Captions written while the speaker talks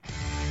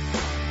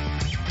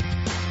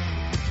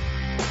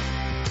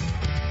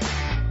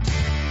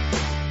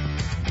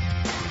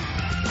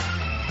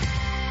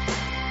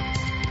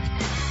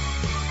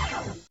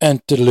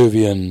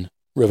Antediluvian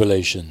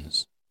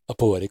Revelations, a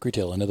poetic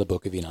retelling of the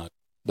Book of Enoch,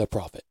 the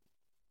prophet.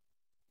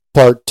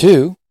 Part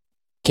 2,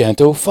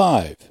 Canto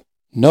 5,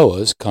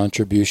 Noah's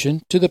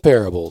contribution to the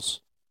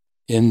parables.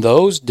 In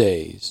those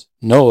days,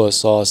 Noah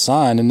saw a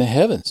sign in the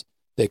heavens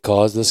that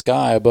caused the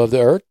sky above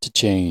the earth to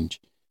change,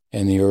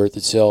 and the earth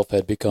itself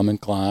had become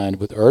inclined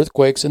with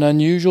earthquakes and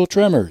unusual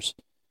tremors.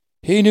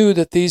 He knew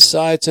that these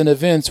sights and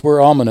events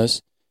were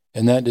ominous,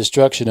 and that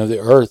destruction of the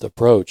earth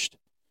approached.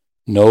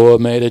 Noah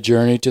made a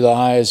journey to the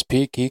highest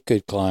peak he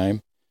could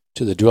climb,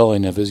 to the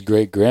dwelling of his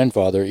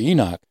great-grandfather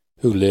Enoch,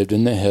 who lived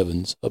in the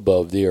heavens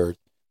above the earth.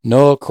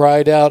 Noah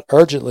cried out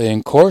urgently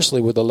and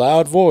coarsely with a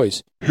loud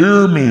voice,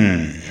 "Hear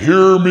me!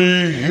 Hear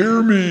me!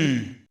 Hear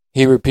me!"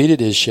 He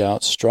repeated his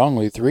shout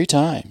strongly 3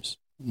 times.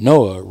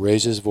 Noah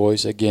raised his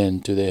voice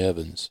again to the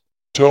heavens.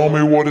 "Tell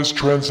me what is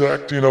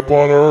transacting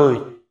upon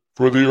earth,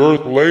 for the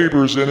earth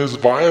labors and is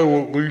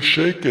violently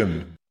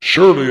shaken.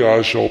 Surely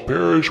I shall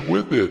perish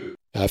with it."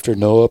 After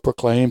Noah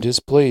proclaimed his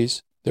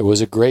pleas, there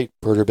was a great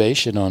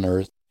perturbation on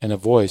earth, and a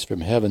voice from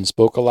heaven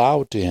spoke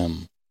aloud to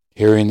him.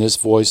 Hearing this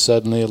voice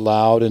suddenly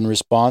aloud in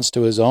response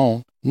to his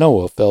own,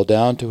 Noah fell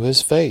down to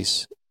his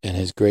face, and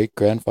his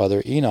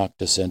great-grandfather Enoch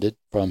descended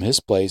from his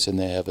place in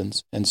the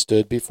heavens and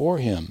stood before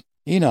him.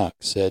 Enoch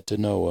said to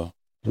Noah,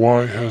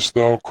 "Why hast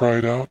thou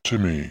cried out to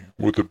me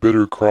with a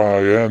bitter cry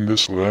and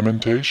this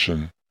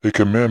lamentation? A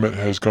commandment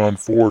has gone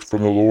forth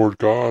from the Lord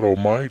God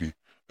Almighty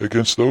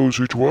against those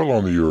who dwell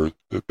on the earth,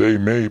 that they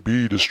may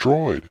be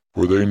destroyed.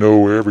 For they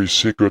know every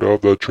secret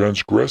of the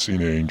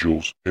transgressing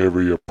angels,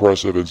 every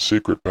oppressive and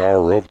secret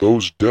power of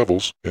those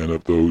devils, and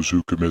of those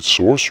who commit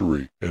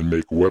sorcery, and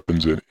make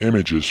weapons and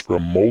images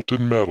from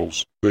molten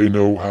metals. They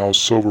know how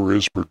silver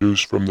is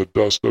produced from the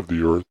dust of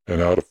the earth,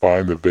 and how to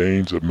find the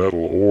veins of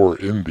metal ore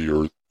in the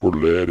earth. For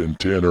lead and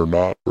tin are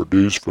not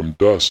produced from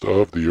dust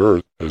of the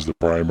earth as the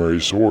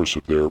primary source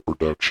of their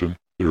production.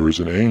 There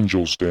is an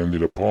angel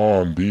standing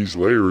upon these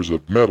layers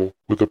of metal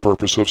with the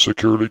purpose of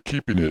securely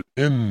keeping it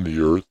in the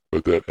earth,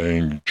 but that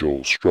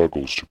angel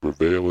struggles to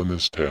prevail in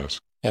this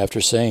task." After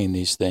saying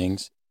these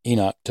things,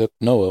 Enoch took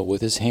Noah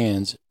with his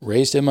hands,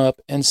 raised him up,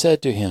 and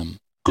said to him,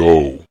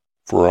 "Go,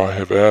 for I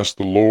have asked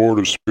the Lord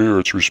of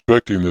spirits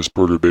respecting this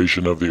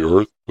perturbation of the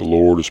earth." The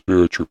Lord of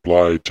spirits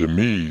replied to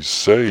me,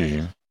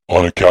 saying,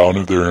 "On account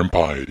of their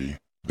impiety,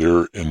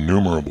 their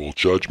innumerable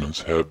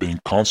judgments have been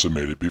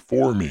consummated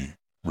before me.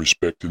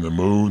 Respecting the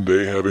moon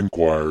they have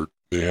inquired.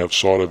 They have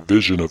sought a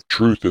vision of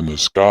truth in the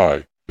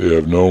sky. They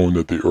have known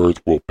that the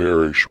earth will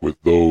perish with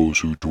those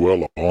who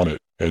dwell upon it,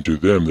 and to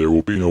them there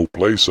will be no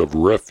place of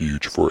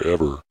refuge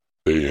forever.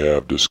 They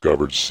have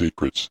discovered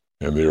secrets,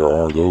 and there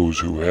are those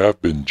who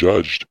have been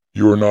judged.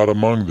 You are not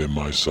among them,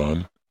 my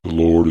son. The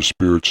Lord of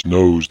spirits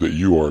knows that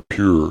you are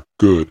pure,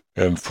 good,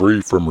 and free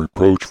from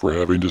reproach for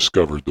having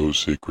discovered those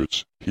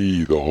secrets.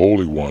 He, the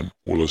Holy One,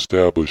 will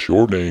establish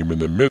your name in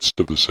the midst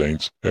of the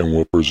saints, and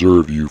will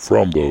preserve you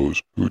from those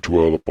who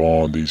dwell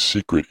upon these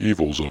secret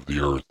evils of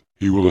the earth.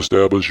 He will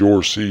establish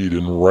your seed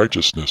in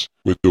righteousness,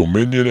 with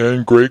dominion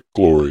and great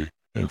glory,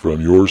 and from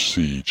your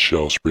seed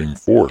shall spring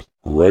forth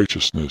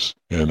righteousness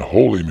and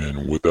holy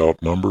men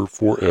without number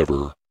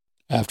forever."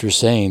 After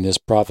saying this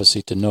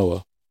prophecy to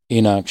Noah,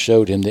 Enoch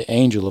showed him the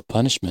angel of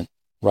punishment.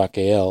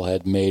 Raphael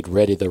had made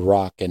ready the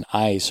rock and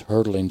ice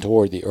hurtling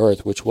toward the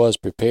earth, which was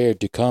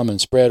prepared to come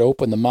and spread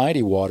open the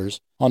mighty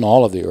waters on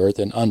all of the earth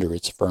and under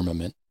its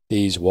firmament.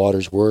 These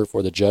waters were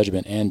for the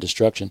judgment and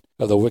destruction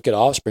of the wicked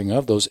offspring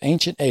of those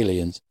ancient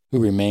aliens who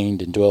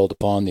remained and dwelled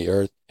upon the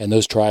earth, and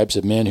those tribes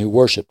of men who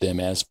worshipped them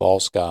as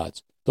false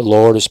gods. The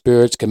Lord of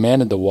spirits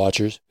commanded the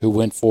watchers, who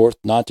went forth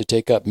not to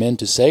take up men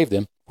to save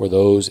them, for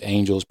those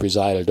angels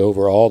presided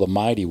over all the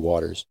mighty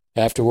waters.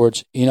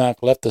 Afterwards Enoch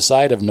left the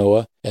sight of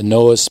Noah, and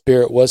Noah's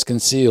spirit was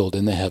concealed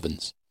in the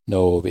heavens.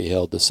 Noah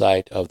beheld the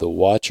sight of the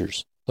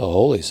watchers, the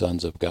holy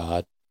sons of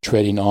God,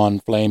 treading on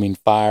flaming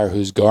fire,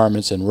 whose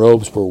garments and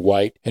robes were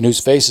white, and whose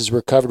faces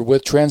were covered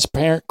with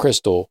transparent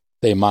crystal.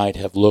 They might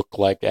have looked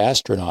like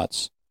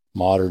astronauts,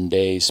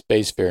 modern-day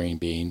spacefaring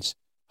beings,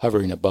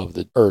 hovering above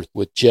the earth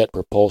with jet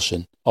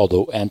propulsion,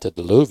 although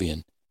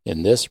antediluvian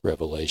in this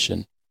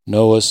revelation.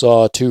 Noah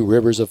saw 2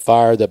 rivers of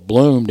fire that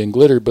bloomed and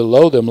glittered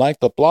below them like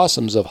the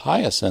blossoms of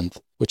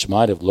hyacinth, which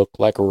might have looked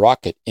like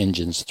rocket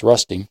engines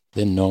thrusting.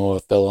 Then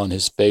Noah fell on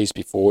his face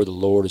before the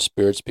Lord of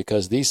spirits,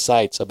 because these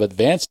sights of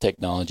advanced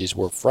technologies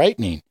were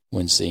frightening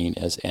when seen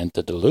as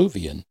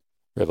antediluvian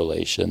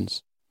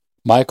revelations.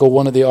 Michael,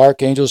 one of the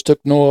archangels,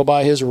 took Noah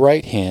by his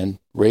right hand,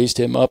 raised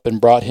him up, and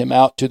brought him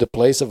out to the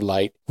place of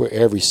light, where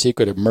every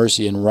secret of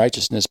mercy and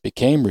righteousness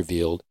became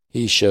revealed.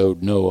 He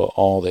showed Noah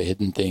all the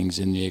hidden things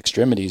in the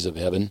extremities of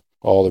heaven,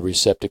 all the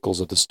receptacles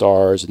of the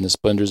stars and the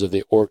splendors of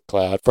the Oort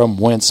cloud, from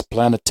whence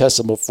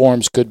planetesimal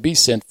forms could be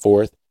sent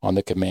forth on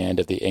the command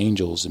of the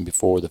angels and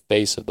before the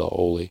face of the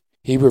holy.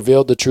 He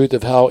revealed the truth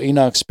of how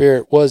Enoch's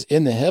spirit was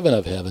in the heaven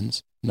of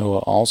heavens. Noah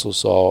also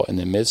saw in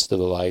the midst of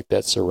the light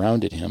that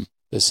surrounded him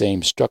the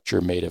same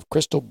structure made of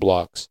crystal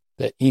blocks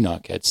that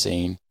Enoch had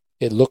seen.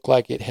 It looked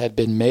like it had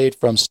been made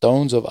from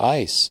stones of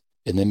ice.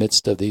 In the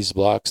midst of these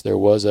blocks there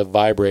was a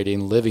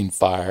vibrating living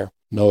fire,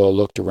 Noah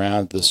looked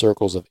around at the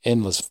circles of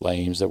endless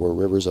flames that were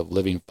rivers of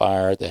living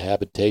fire at the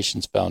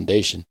habitation's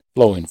foundation,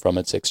 flowing from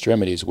its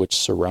extremities which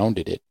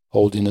surrounded it,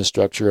 holding the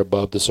structure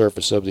above the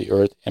surface of the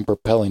earth and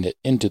propelling it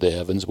into the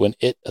heavens when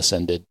it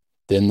ascended.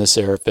 Then the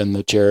seraphim,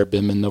 the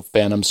cherubim, and the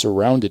phantom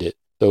surrounded it,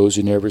 those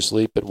who never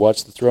sleep but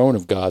watch the throne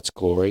of God's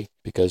glory,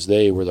 because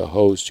they were the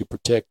hosts who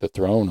protect the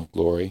throne of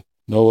glory.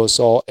 Noah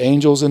saw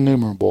angels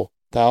innumerable,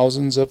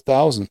 thousands of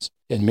thousands,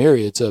 and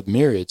myriads of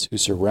myriads who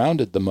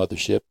surrounded the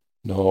mothership.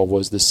 Noah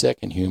was the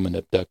second human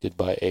abducted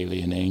by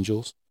alien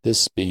angels,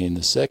 this being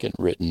the second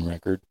written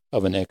record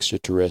of an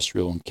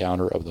extraterrestrial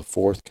encounter of the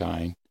fourth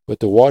kind. But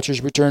the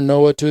watchers returned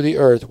Noah to the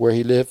earth, where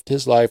he lived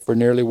his life for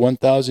nearly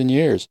 1,000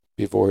 years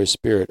before his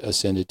spirit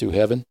ascended to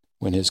heaven,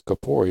 when his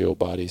corporeal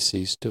body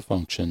ceased to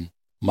function.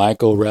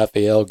 Michael,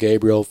 Raphael,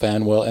 Gabriel,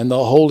 Phanuel, and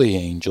the holy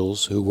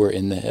angels who were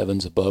in the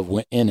heavens above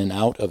went in and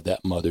out of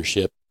that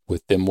mothership.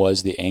 With them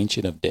was the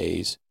Ancient of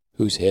Days,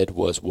 whose head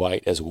was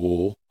white as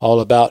wool. All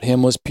about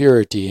him was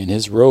purity, and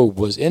his robe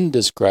was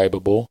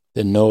indescribable.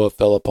 Then Noah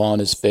fell upon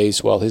his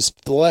face, while his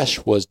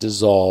flesh was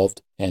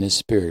dissolved, and his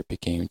spirit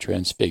became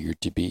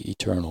transfigured to be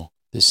eternal,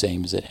 the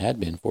same as it had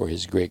been for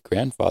his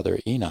great-grandfather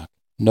Enoch.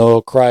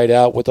 Noah cried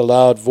out with a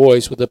loud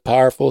voice, with a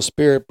powerful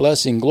spirit,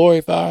 blessing,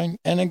 glorifying,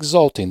 and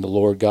exalting the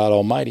Lord God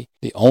Almighty,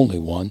 the only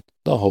one,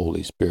 the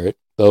Holy Spirit.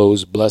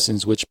 Those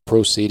blessings which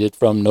proceeded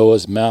from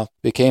Noah's mouth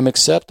became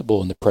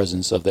acceptable in the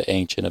presence of the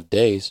Ancient of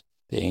Days.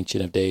 The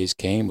Ancient of Days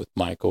came with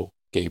Michael,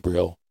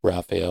 Gabriel,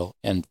 Raphael,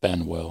 and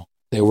Phanuel.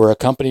 They were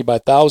accompanied by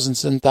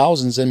thousands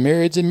and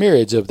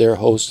myriads of their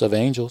hosts of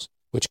angels,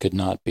 which could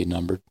not be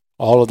numbered.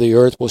 All of the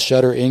earth will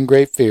shudder in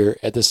great fear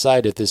at the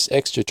sight of this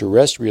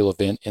extraterrestrial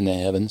event in the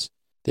heavens.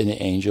 Then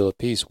the angel of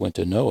peace went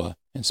to Noah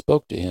and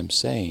spoke to him,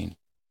 saying,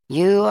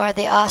 You are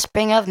the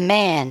offspring of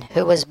man,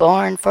 who was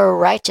born for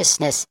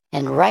righteousness,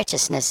 and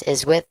righteousness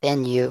is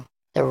within you.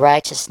 The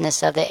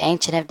righteousness of the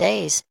Ancient of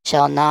Days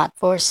shall not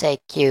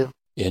forsake you.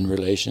 In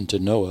relation to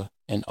Noah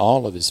and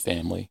all of his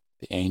family,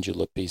 the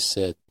angel of peace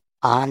said,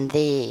 On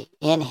thee,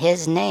 in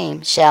his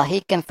name, shall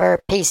he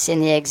confer peace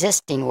in the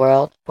existing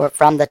world, for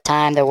from the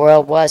time the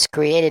world was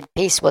created,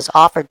 peace was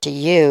offered to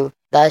you.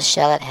 Thus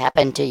shall it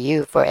happen to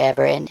you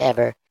forever and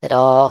ever, that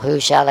all who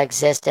shall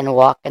exist and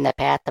walk in the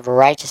path of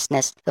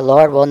righteousness, the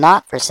Lord will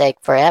not forsake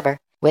forever.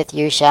 With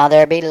you shall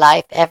there be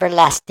life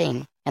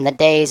everlasting, and the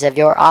days of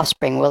your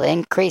offspring will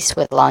increase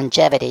with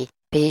longevity.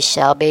 Peace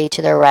shall be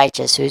to the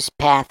righteous, whose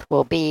path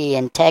will be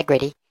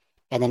integrity,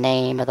 in the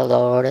name of the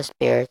Lord of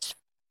spirits,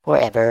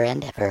 forever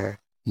and ever.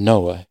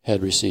 Noah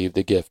had received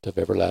the gift of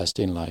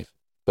everlasting life,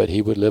 but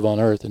he would live on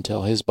earth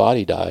until his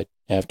body died.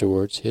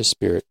 Afterwards his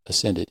spirit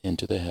ascended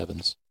into the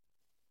heavens.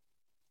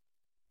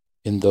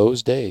 In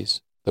those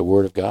days the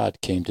word of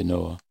God came to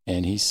Noah,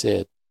 and he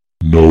said,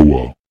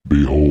 Noah,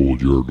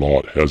 behold, your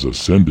lot has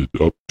ascended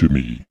up to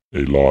me,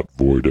 a lot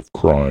void of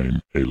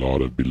crime, a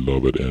lot of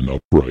beloved and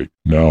upright.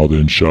 Now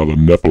then shall the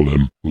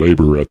Nephilim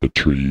labor at the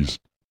trees,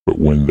 but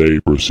when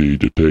they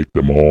proceed to take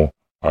them all,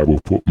 I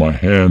will put my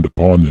hand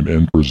upon them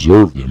and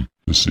preserve them.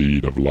 The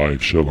seed of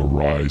life shall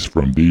arise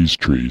from these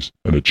trees,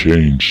 and a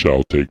change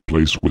shall take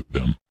place with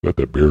them, that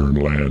the barren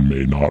land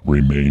may not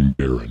remain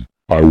barren.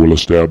 I will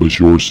establish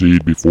your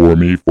seed before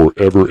me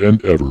forever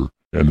and ever,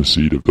 and the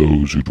seed of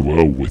those who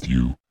dwell with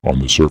you on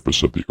the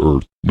surface of the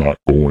earth, not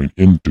going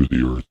into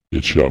the earth.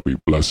 It shall be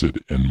blessed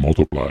and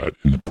multiplied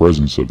in the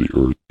presence of the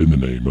earth, in the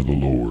name of the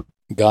Lord.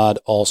 God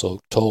also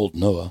told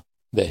Noah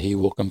that he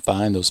will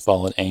confine those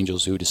fallen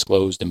angels who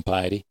disclosed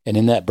impiety, and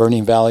in that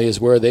burning valley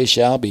is where they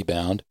shall be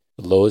bound.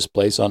 The lowest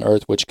place on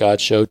earth which God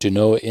showed to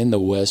Noah in the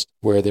west,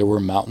 where there were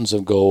mountains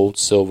of gold,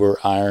 silver,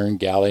 iron,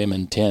 gallium,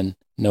 and tin.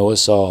 Noah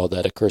saw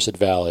that accursed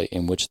valley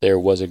in which there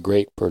was a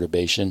great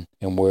perturbation,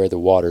 and where the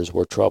waters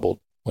were troubled.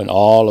 When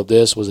all of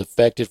this was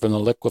effected from the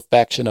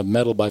liquefaction of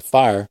metal by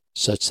fire,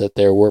 such that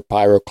there were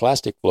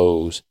pyroclastic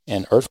flows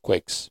and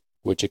earthquakes,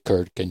 which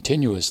occurred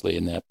continuously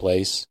in that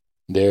place,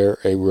 there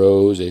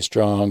arose a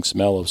strong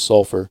smell of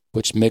sulfur,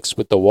 which mixed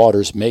with the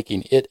waters,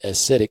 making it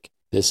acidic.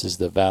 This is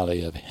the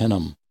valley of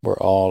Hinnom, where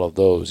all of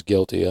those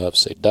guilty of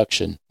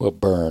seduction will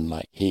burn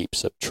like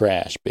heaps of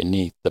trash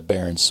beneath the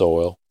barren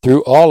soil.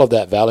 Through all of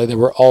that valley there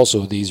were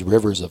also these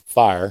rivers of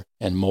fire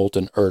and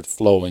molten earth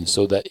flowing,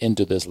 so that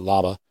into this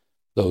lava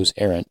those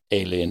errant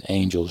alien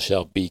angels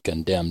shall be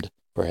condemned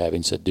for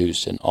having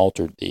seduced and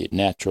altered the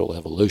natural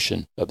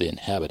evolution of the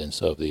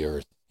inhabitants of the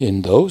earth.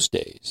 In those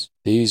days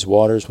these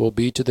waters will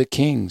be to the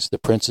kings, the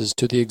princes,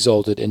 to the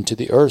exalted, and to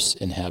the earth's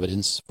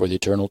inhabitants, for the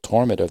eternal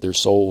torment of their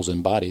souls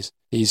and bodies.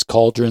 These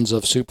cauldrons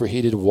of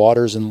superheated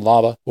waters and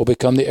lava will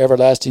become the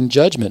everlasting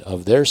judgment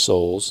of their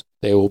souls.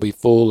 They will be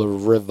full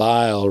of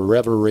revile,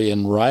 revelry,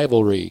 and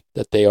rivalry,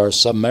 that they are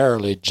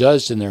summarily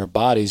judged in their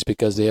bodies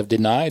because they have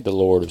denied the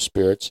Lord of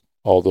spirits.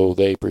 Although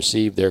they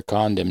perceive their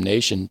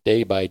condemnation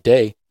day by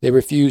day, they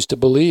refuse to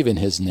believe in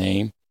his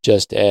name.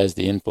 Just as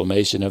the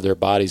inflammation of their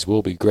bodies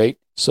will be great,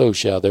 so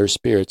shall their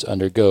spirits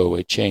undergo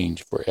a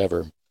change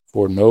forever.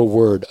 For no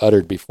word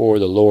uttered before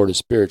the Lord of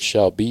spirits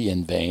shall be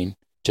in vain.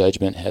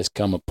 Judgment has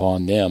come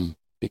upon them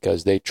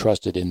because they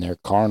trusted in their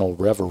carnal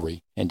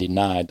revelry and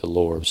denied the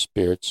Lord of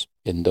spirits.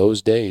 In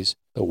those days,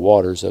 the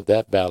waters of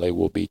that valley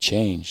will be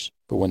changed,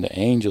 for when the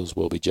angels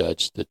will be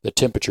judged, the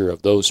temperature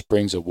of those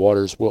springs of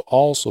waters will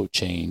also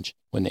change.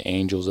 When the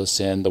angels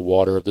ascend, the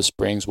water of the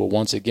springs will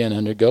once again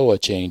undergo a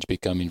change,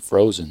 becoming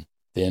frozen.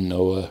 Then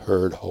Noah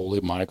heard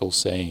holy Michael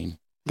saying,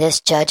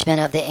 This judgment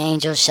of the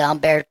angels shall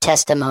bear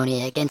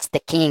testimony against the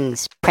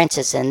kings,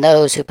 princes, and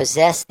those who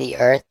possess the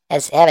earth,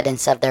 as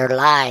evidence of their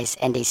lies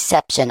and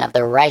deception of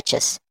the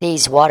righteous.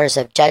 These waters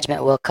of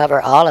judgment will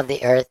cover all of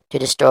the earth to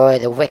destroy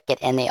the wicked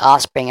and the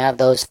offspring of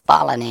those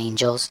fallen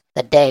angels.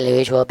 The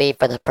deluge will be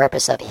for the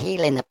purpose of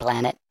healing the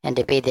planet and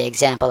to be the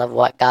example of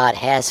what God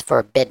has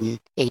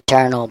forbidden.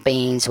 Eternal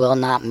beings will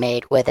not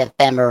mate with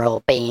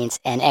ephemeral beings,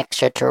 and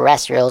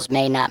extraterrestrials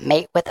may not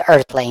mate with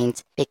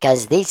earthlings,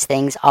 because these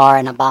things are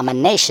an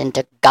abomination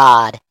to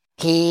God.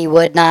 He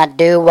would not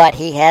do what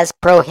he has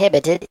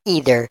prohibited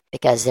either,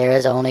 because there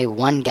is only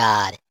one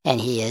God,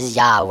 and he is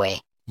Yahweh.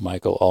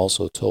 Michael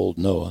also told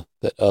Noah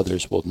that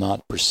others will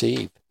not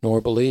perceive, nor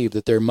believe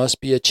that there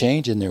must be a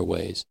change in their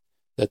ways,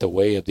 that the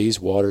way of these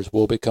waters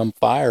will become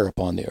fire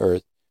upon the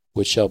earth,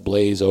 which shall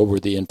blaze over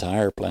the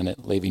entire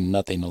planet, leaving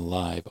nothing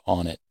alive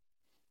on it.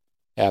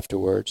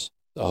 Afterwards,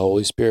 the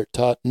Holy Spirit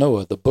taught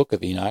Noah the Book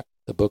of Enoch,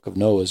 the book of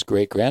Noah's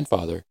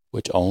great-grandfather,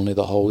 which only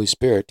the Holy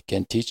Spirit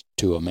can teach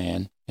to a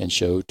man, and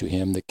showed to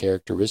him the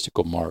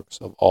characteristical marks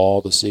of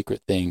all the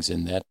secret things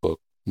in that book.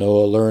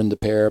 Noah learned the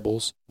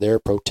parables, their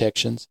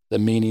protections, the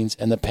meanings,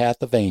 and the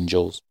path of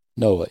angels.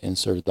 Noah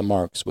inserted the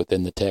marks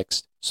within the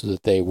text, so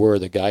that they were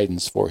the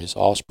guidance for his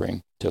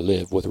offspring to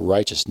live with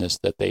righteousness,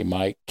 that they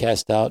might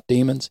cast out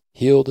demons,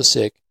 heal the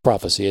sick,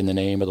 prophesy in the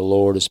name of the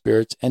Lord of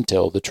spirits, and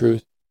tell the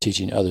truth,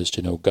 teaching others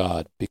to know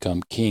God,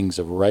 become kings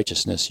of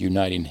righteousness,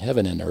 uniting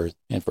heaven and earth,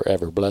 and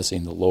forever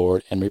blessing the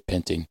Lord and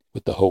repenting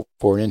with the hope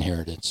for an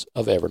inheritance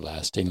of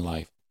everlasting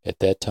life. At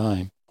that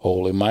time,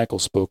 holy Michael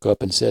spoke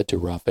up and said to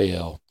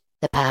Raphael,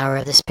 The power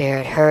of the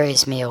Spirit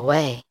hurries me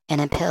away and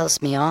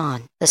impels me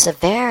on. The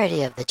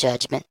severity of the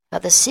judgment,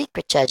 of the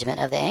secret judgment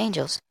of the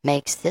angels,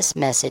 makes this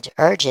message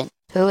urgent.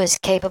 Who is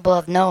capable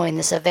of knowing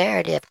the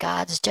severity of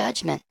God's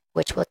judgment,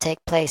 which will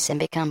take place and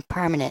become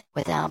permanent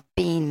without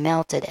being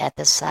melted at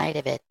the sight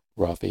of it?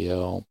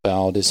 Raphael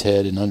bowed his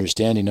head in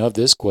understanding of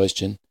this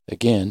question.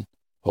 Again,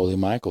 holy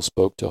Michael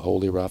spoke to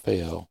holy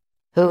Raphael.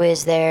 Who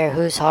is there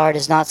whose heart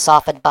is not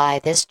softened by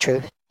this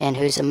truth, and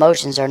whose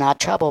emotions are not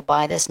troubled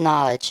by this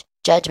knowledge?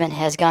 Judgment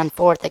has gone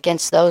forth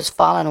against those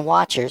fallen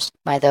watchers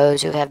by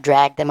those who have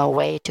dragged them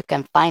away to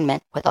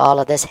confinement, with all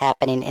of this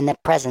happening in the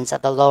presence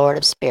of the Lord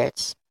of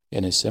spirits.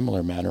 In a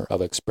similar manner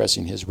of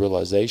expressing his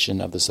realization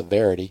of the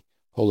severity,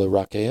 holy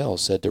Raphael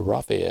said to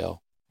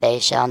Raphael, They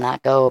shall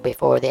not go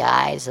before the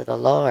eyes of the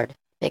Lord,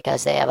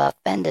 because they have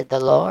offended the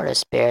Lord of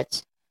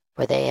spirits,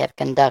 for they have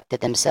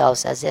conducted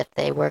themselves as if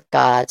they were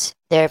gods.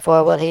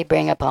 Therefore will he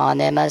bring upon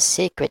them a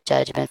secret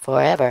judgment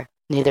forever.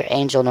 Neither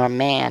angel nor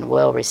man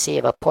will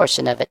receive a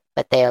portion of it,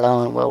 but they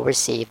alone will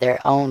receive their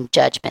own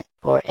judgment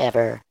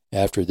forever.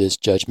 After this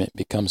judgment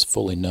becomes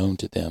fully known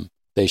to them,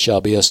 they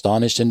shall be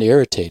astonished and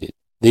irritated,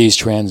 these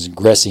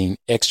transgressing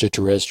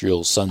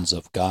extraterrestrial sons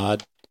of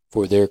God,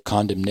 for their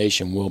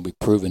condemnation will be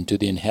proven to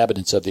the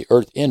inhabitants of the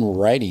earth in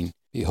writing.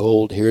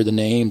 Behold, here are the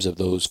names of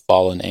those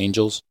fallen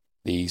angels.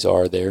 These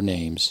are their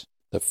names.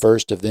 The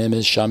first of them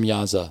is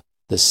Shamyaza,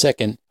 the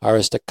second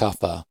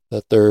Aristakapha,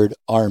 the third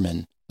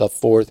Armin, the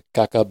fourth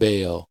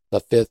Kakabeel, the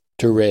fifth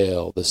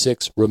Turael, the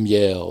sixth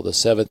Rumiel, the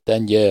seventh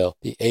Daniel,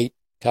 the eighth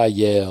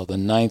Kael, the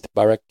ninth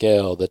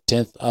Barakel, the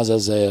 10th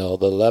Azazel,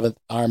 the 11th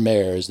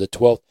Armers, the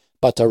 12th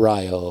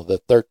Patarael, the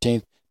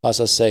 13th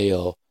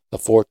Pasasael, the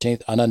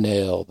 14th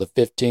Ananel, the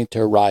 15th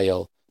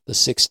Heriel, the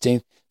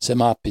 16th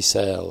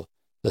Semapisel,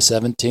 the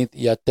 17th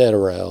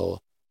Yaterel,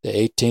 the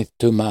 18th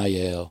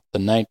Tumael, the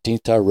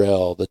 19th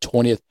Tarel, the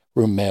 20th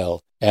Rumel,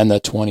 and the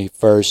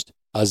 21st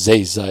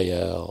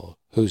Azazel,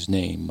 whose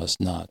name must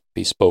not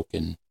be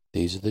spoken.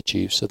 These are the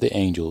chiefs of the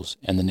angels,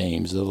 and the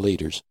names of the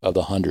leaders of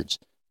the hundreds,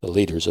 the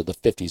leaders of the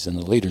 50s, and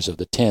the leaders of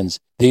the 10s.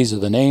 These are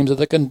the names of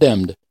the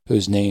condemned,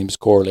 whose names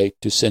correlate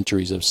to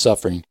centuries of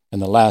suffering.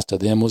 And the last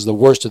of them was the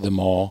worst of them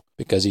all,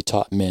 because he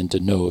taught men to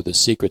know the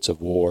secrets of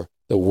war,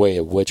 the way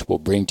of which will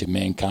bring to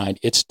mankind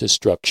its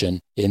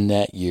destruction in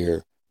that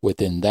year,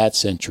 within that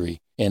century,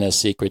 in a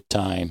secret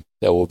time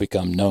that will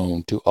become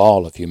known to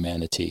all of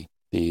humanity.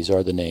 These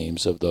are the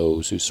names of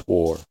those who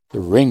swore, the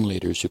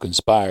ringleaders who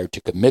conspired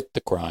to commit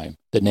the crime.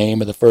 The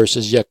name of the first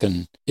is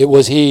Jechan. It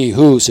was he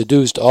who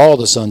seduced all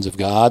the sons of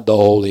God, the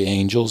holy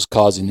angels,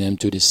 causing them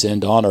to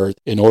descend on earth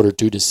in order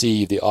to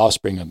deceive the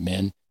offspring of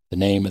men. The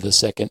name of the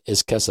second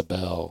is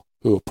Jezebel,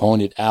 who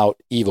appointed out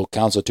evil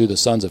counsel to the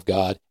sons of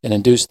God and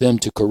induced them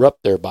to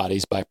corrupt their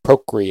bodies by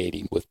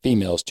procreating with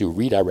females to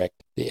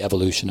redirect the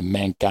evolution of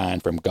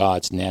mankind from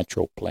God's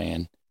natural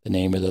plan. The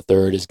name of the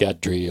third is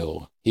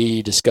Gadriel.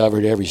 He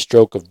discovered every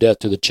stroke of death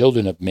to the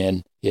children of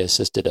men. He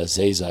assisted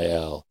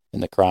Azazel in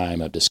the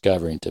crime of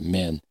discovering to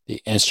men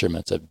the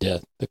instruments of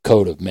death, the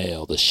coat of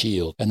mail, the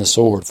shield, and the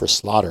sword for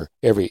slaughter,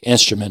 every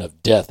instrument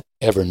of death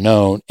ever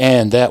known,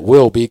 and that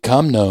will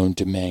become known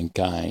to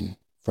mankind.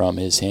 From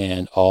his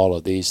hand all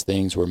of these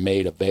things were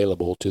made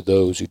available to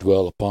those who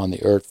dwell upon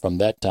the earth from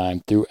that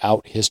time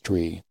throughout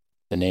history.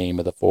 The name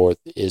of the fourth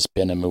is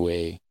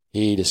Penamue.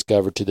 He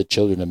discovered to the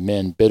children of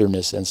men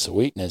bitterness and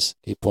sweetness.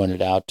 He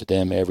pointed out to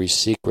them every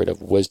secret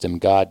of wisdom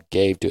God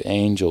gave to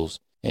angels,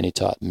 and he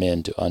taught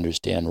men to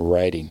understand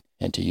writing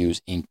and to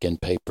use ink and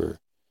paper.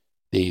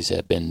 These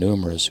have been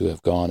numerous who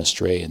have gone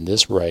astray in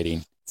this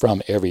writing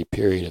from every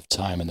period of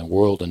time in the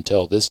world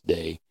until this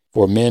day.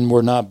 For men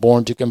were not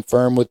born to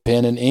confirm with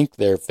pen and ink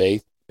their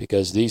faith,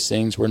 because these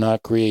things were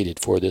not created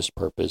for this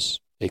purpose,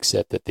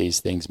 except that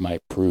these things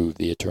might prove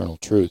the eternal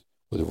truth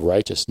with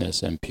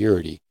righteousness and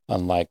purity,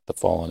 unlike the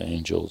fallen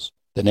angels.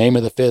 The name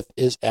of the fifth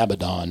is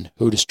Abaddon,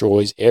 who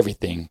destroys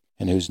everything,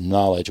 and whose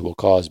knowledge will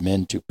cause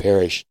men to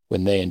perish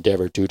when they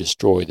endeavor to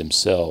destroy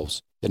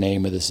themselves. The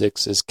name of the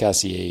sixth is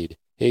Cassiade.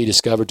 He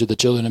discovered to the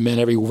children of men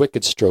every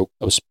wicked stroke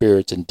of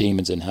spirits and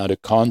demons, and how to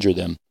conjure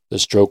them, the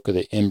stroke of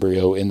the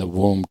embryo in the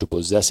womb to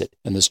possess it,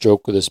 and the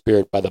stroke of the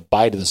spirit by the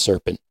bite of the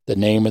serpent. The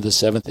name of the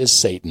seventh is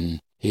Satan.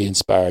 He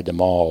inspired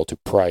them all to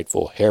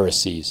prideful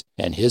heresies,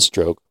 and his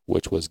stroke,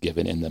 which was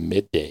given in the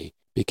midday,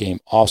 became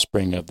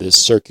offspring of this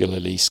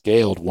circularly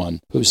scaled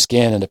one, whose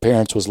skin and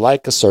appearance was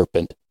like a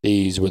serpent.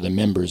 These were the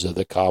members of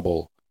the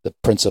cabal, the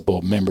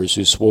principal members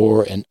who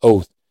swore an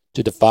oath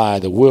to defy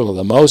the will of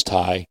the Most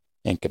High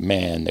and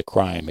command the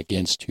crime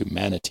against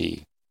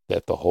humanity,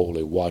 that the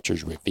holy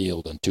watchers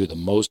revealed unto the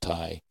Most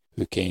High,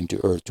 who came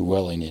to earth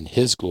dwelling in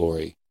his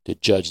glory, to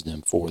judge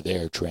them for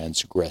their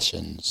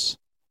transgressions.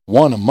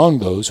 One among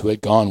those who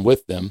had gone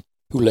with them,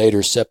 who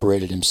later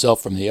separated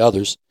himself from the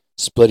others,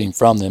 splitting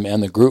from them,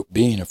 and the group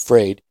being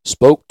afraid,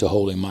 spoke to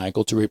holy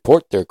Michael to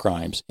report their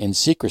crimes in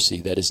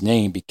secrecy, that his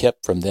name be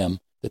kept from them,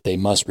 that they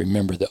must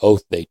remember the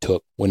oath they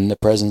took, when in the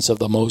presence of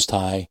the Most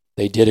High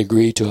they did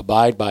agree to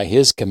abide by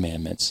his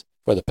commandments,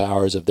 for the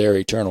powers of their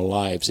eternal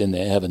lives in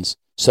the heavens,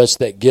 such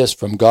that gifts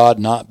from God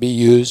not be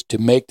used to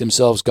make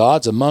themselves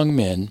gods among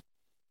men.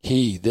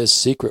 He, this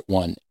secret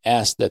one,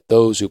 asked that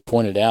those who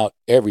pointed out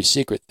every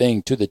secret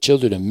thing to the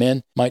children of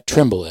men might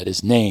tremble at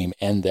his name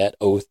and that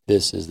oath.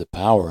 This is the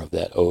power of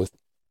that oath,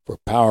 for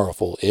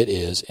powerful it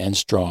is and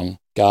strong.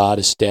 God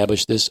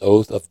established this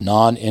oath of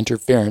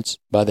non-interference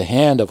by the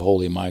hand of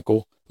holy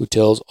Michael, who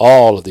tells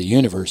all of the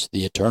universe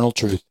the eternal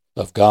truth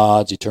of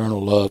God's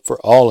eternal love for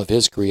all of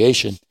his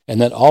creation, and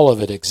that all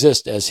of it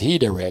exists as he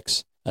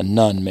directs, and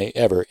none may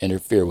ever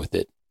interfere with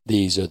it.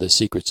 These are the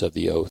secrets of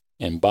the oath,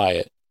 and by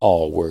it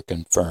all were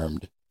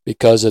confirmed.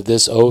 Because of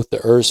this oath,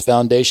 the earth's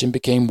foundation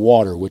became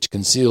water, which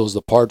conceals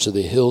the parts of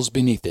the hills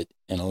beneath it,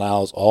 and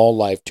allows all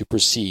life to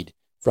proceed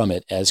from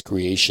it as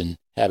creation,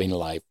 having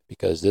life,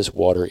 because this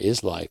water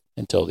is life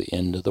until the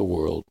end of the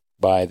world.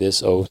 By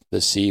this oath,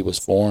 the sea was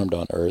formed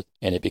on earth,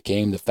 and it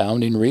became the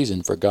founding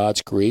reason for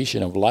God's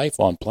creation of life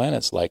on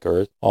planets like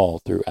earth all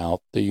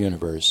throughout the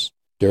universe.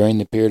 During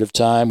the period of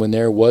time when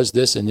there was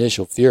this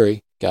initial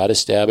fury, God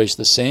established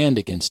the sand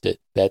against it,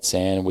 that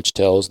sand which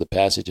tells the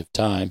passage of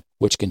time,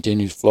 which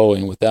continues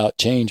flowing without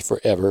change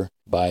forever.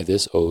 By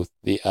this oath,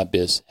 the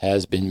abyss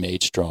has been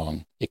made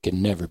strong. It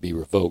can never be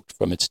revoked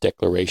from its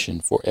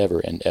declaration forever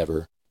and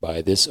ever.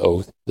 By this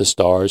oath, the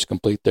stars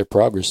complete their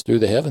progress through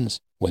the heavens.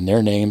 When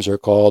their names are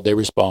called, they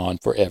respond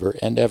forever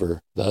and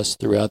ever. Thus,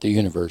 throughout the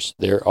universe,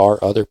 there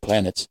are other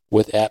planets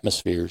with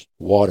atmospheres,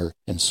 water,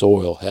 and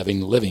soil, having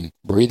living,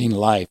 breathing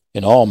life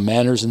in all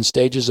manners and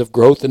stages of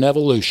growth and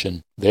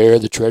evolution. There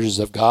the treasures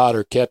of God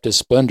are kept as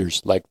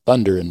splendors, like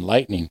thunder and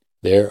lightning.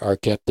 There are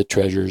kept the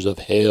treasures of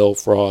hail,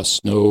 frost,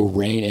 snow,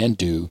 rain, and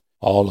dew.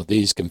 All of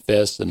these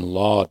confess and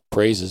laud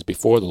praises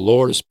before the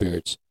Lord of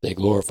spirits. They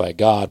glorify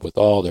God with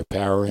all their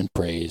power and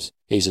praise.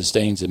 He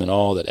sustains them in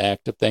all that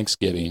act of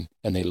thanksgiving,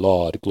 and they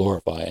laud,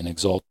 glorify, and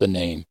exalt the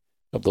name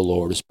of the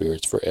Lord of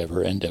spirits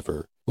forever and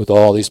ever. With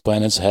all these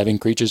planets having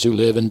creatures who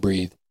live and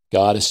breathe,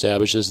 God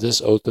establishes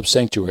this oath of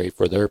sanctuary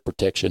for their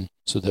protection,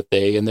 so that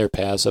they and their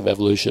paths of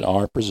evolution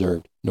are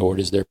preserved, nor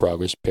does their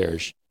progress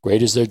perish.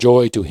 Great is their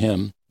joy to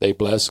him. They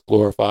bless,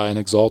 glorify, and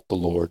exalt the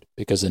Lord,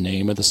 because the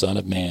name of the Son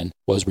of Man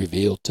was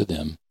revealed to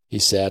them. He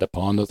sat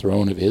upon the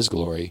throne of his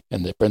glory,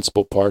 and the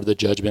principal part of the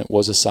judgment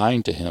was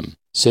assigned to him.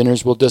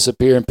 Sinners will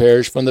disappear and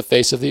perish from the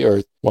face of the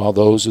earth, while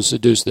those who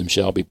seduce them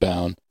shall be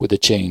bound with the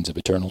chains of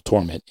eternal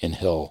torment in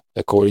hell.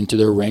 According to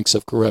their ranks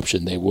of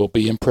corruption they will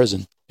be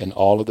imprisoned, and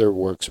all of their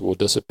works will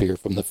disappear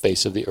from the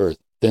face of the earth.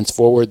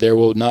 Thenceforward there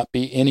will not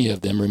be any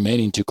of them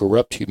remaining to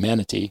corrupt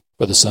humanity,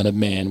 for the Son of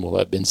Man will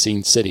have been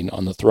seen sitting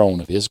on the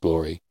throne of his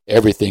glory.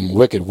 Everything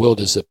wicked will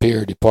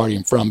disappear,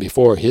 departing from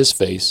before his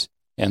face,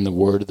 and the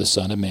word of the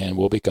Son of Man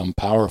will become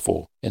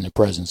powerful in the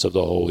presence of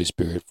the Holy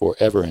Spirit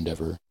forever and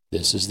ever.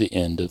 This is the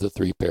end of the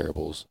 3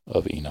 parables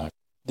of Enoch.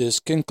 This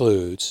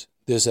concludes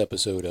this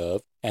episode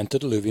of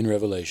Antediluvian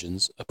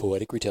Revelations, a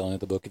poetic retelling of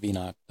the Book of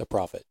Enoch, the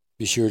prophet.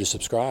 Be sure to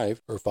subscribe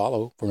or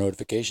follow for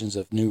notifications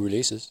of new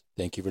releases.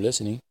 Thank you for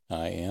listening.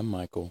 I am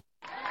Michael.